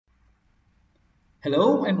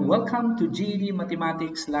Hello and welcome to GED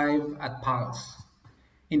Mathematics Live at PALS.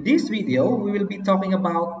 In this video, we will be talking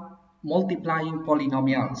about multiplying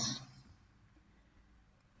polynomials.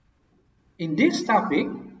 In this topic,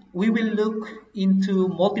 we will look into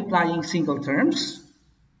multiplying single terms,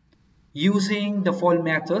 using the FOIL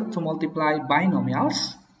method to multiply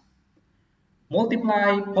binomials,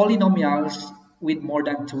 multiply polynomials with more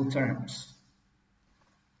than two terms.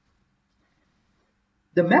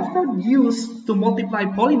 The method used to multiply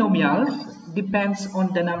polynomials depends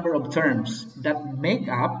on the number of terms that make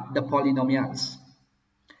up the polynomials.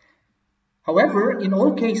 However, in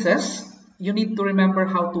all cases, you need to remember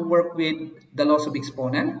how to work with the loss of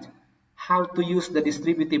exponent, how to use the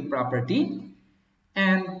distributive property,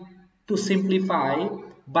 and to simplify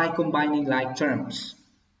by combining like terms.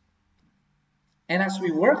 And as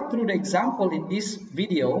we work through the example in this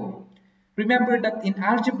video, remember that in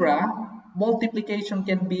algebra, multiplication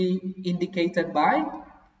can be indicated by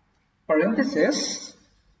parentheses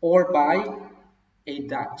or by a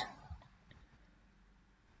dot.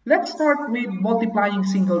 Let's start with multiplying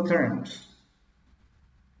single terms.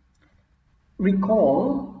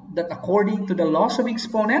 Recall that according to the laws of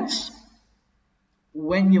exponents,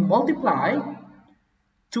 when you multiply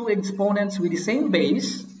two exponents with the same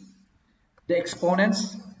base, the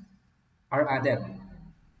exponents are added.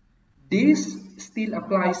 This still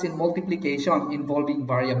applies in multiplication involving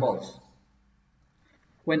variables.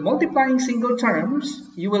 When multiplying single terms,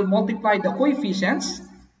 you will multiply the coefficients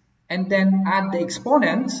and then add the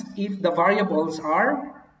exponents if the variables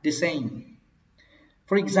are the same.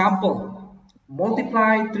 For example,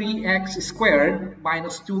 multiply 3x squared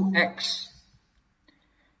minus 2x.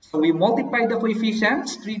 So we multiply the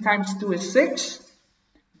coefficients, 3 times 2 is 6.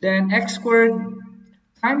 Then x squared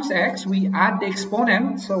times x, we add the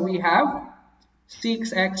exponent, so we have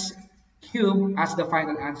 6x cubed as the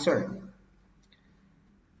final answer.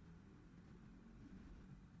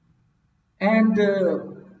 And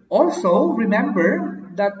also remember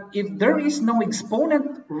that if there is no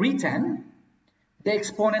exponent written, the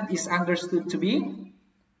exponent is understood to be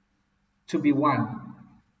 1.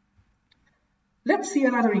 Let's see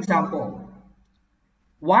another example.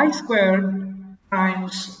 Y squared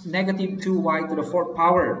times negative 2y to the 4th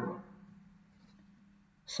power.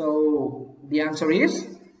 So the answer is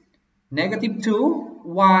negative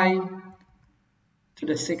 2y to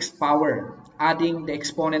the 6th power, adding the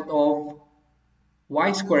exponent of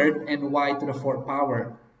y squared and y to the 4th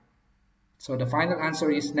power. So the final answer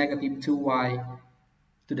is negative 2y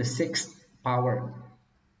to the 6th power.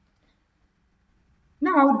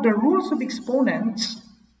 Now, the rules of exponents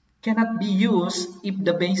cannot be used if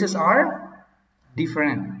the bases are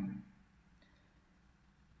different.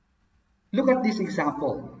 Look at this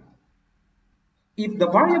example. If the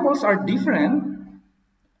variables are different,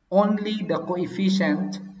 only the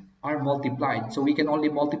coefficients are multiplied. So we can only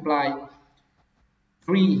multiply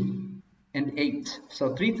 3 and 8.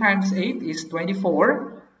 So 3 times 8 is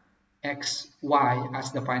 24, xy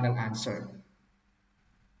as the final answer.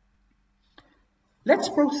 Let's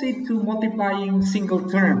proceed to multiplying single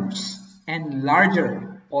terms and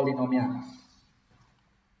larger polynomials.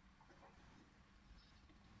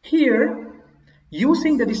 Here,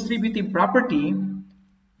 using the distributive property,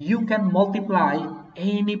 you can multiply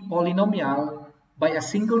any polynomial by a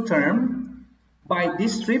single term by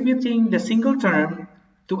distributing the single term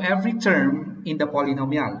to every term in the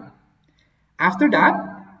polynomial. After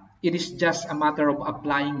that, it is just a matter of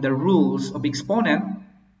applying the rules of exponent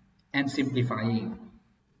and simplifying.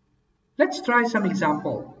 Let's try some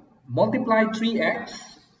example. Multiply 3x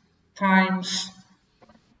times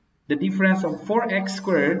the difference of 4x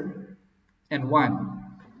squared and 1.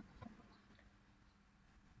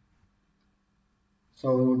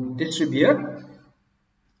 So distribute.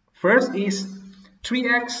 First is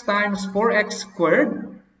 3x times 4x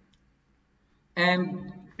squared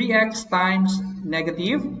and 3x times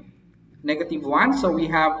negative 1. So we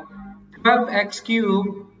have 12x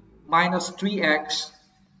cubed minus 3x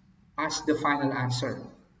as the final answer.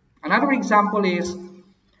 Another example is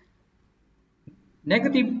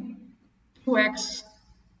negative 2x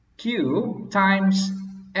cubed times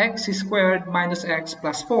x squared minus x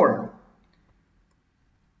plus 4.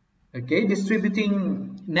 Okay,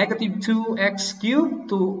 distributing negative 2x cubed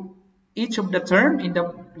to each of the term in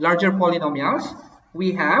the larger polynomials,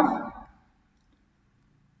 we have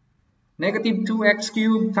negative 2x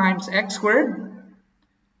cubed times x squared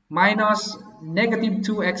minus negative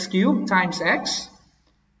 2x cubed times x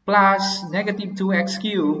plus negative 2x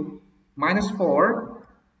cubed minus 4,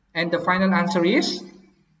 and the final answer is,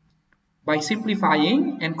 by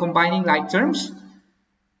simplifying and combining like terms,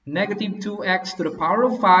 negative 2x to the power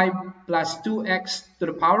of 5 plus 2x to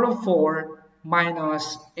the power of 4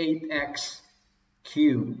 minus 8x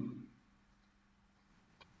cubed.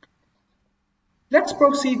 Let's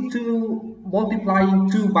proceed to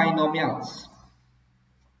multiplying two binomials.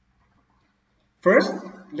 First,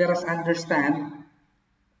 let us understand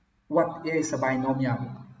what is a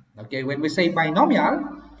binomial. Okay, when we say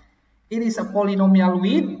binomial, it is a polynomial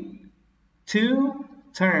with two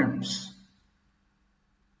terms.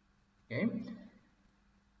 Okay.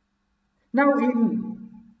 Now, in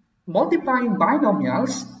multiplying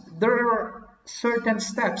binomials, there are certain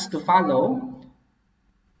steps to follow.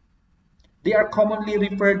 They are commonly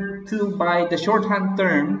referred to by the shorthand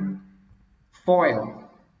term FOIL.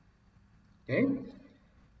 Okay.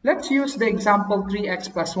 Let's use the example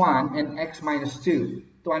 3x plus 1 and x minus 2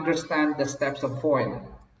 to understand the steps of FOIL.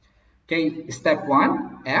 Okay, step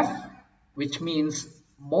 1, F, which means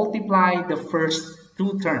multiply the first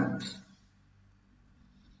two terms.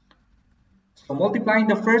 So multiplying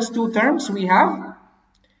the first two terms, we have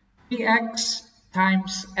 3x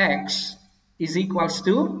times x is equals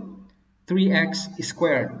to 3x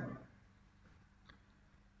squared.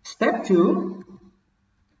 Step 2,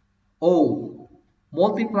 O,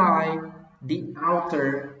 multiply the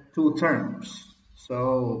outer two terms.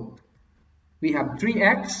 So we have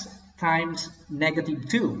 3x times negative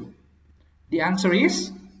 2. The answer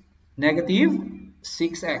is negative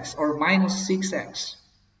 6x or minus 6x.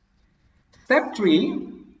 Step 3,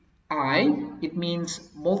 I, it means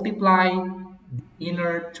multiply the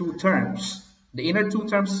inner two terms. The inner two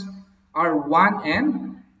terms are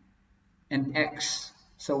 1 and x.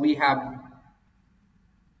 So we have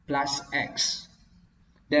plus x.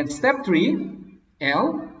 Then step 3,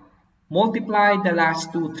 L, multiply the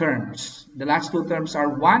last two terms. The last two terms are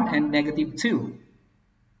 1 and negative 2.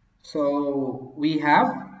 So we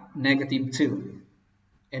have negative 2.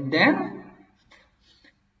 And then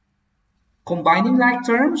combining like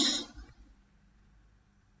terms,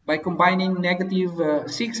 by combining negative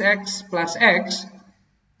 6x plus x,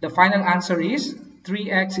 the final answer is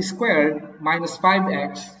 3x squared minus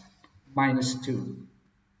 5x minus 2.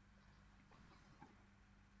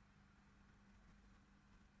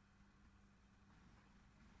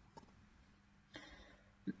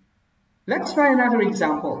 Let's try another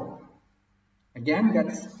example. Again,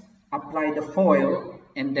 let's apply the FOIL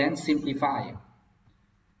and then simplify.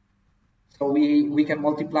 So we can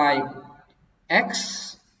multiply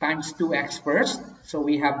x times 2x first. So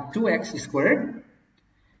we have 2x squared.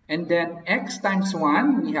 And then x times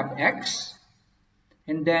 1, we have x.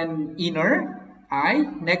 And then inner, I,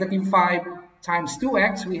 negative 5 times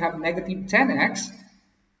 2x, we have negative 10x.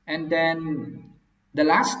 And then the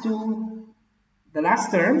last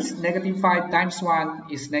terms, negative 5 times 1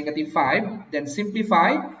 is negative 5. Then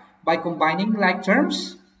simplify by combining like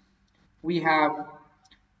terms. We have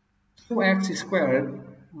 2x squared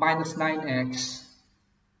minus 9x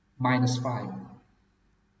minus 5.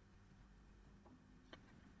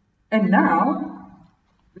 And now,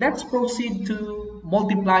 let's proceed to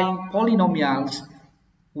multiplying polynomials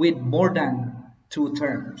with more than two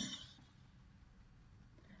terms.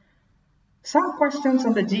 Some questions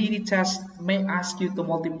on the GED test may ask you to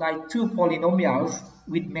multiply two polynomials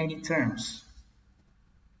with many terms.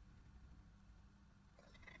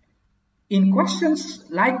 In questions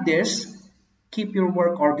like this, keep your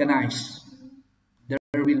work organized. There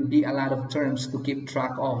will be a lot of terms to keep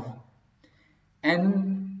track of.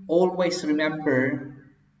 And always remember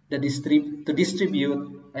to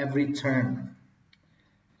distribute every term.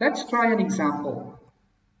 Let's try an example.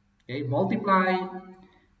 Okay, multiply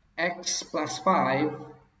x plus 5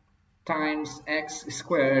 times x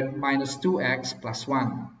squared minus 2x plus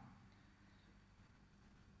 1.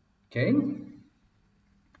 Okay.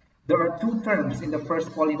 There are two terms in the first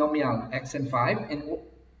polynomial, x and 5, and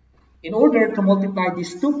in order to multiply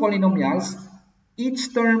these two polynomials,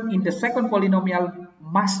 each term in the second polynomial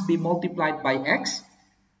must be multiplied by x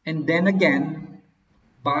and then again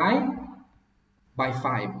by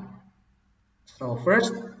 5. So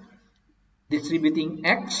first, distributing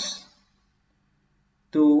x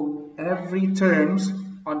to every terms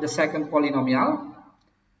on the second polynomial,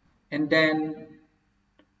 and then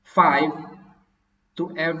 5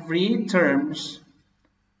 to every terms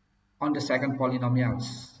on the second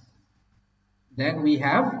polynomials. Then we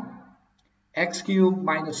have x cubed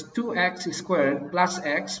minus 2x squared plus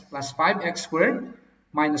x plus 5x squared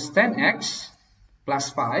minus 10x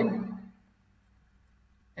plus 5.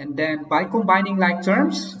 And then by combining like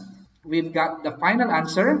terms, we've got the final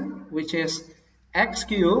answer, which is x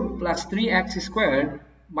cubed plus 3x squared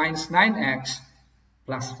minus 9x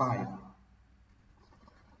plus 5.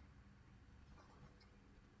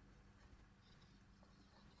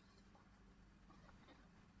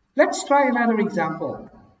 Let's try another example.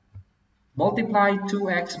 Multiply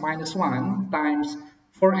 2x minus 1 times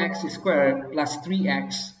 4x squared plus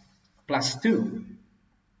 3x plus 2.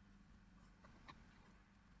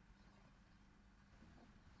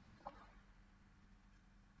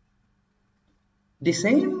 The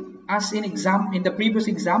same as in the previous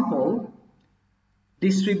example,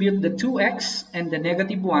 distribute the 2x and the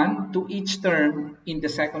negative 1 to each term in the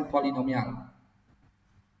second polynomial.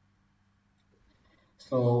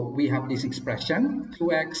 So we have this expression,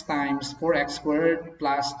 2x times 4x squared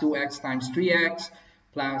plus 2x times 3x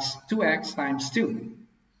plus 2x times 2.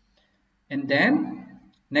 And then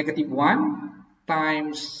negative 1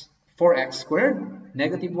 times 4x squared,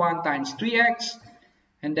 negative 1 times 3x,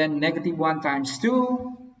 and then negative 1 times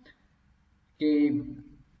 2. Okay.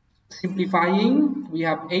 Simplifying, we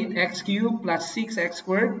have 8x cubed plus 6x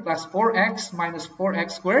squared plus 4x minus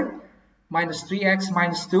 4x squared minus 3x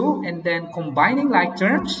minus 2. And then combining like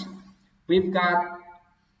terms, we've got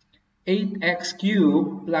 8x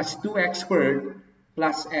cubed plus 2x squared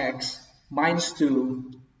plus x minus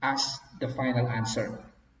 2 as the final answer.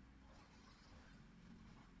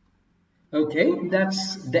 Okay,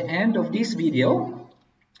 that's the end of this video.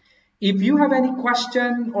 If you have any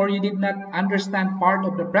question or you did not understand part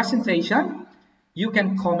of the presentation, you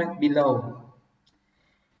can comment below.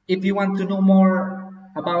 If you want to know more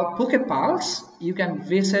about Phuket PALS, you can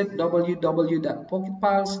visit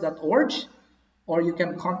www.phuketpals.org, or you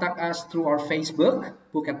can contact us through our Facebook,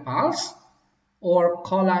 Phuket PALS, or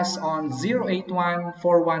call us on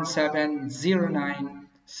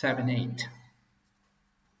 081-417-0978.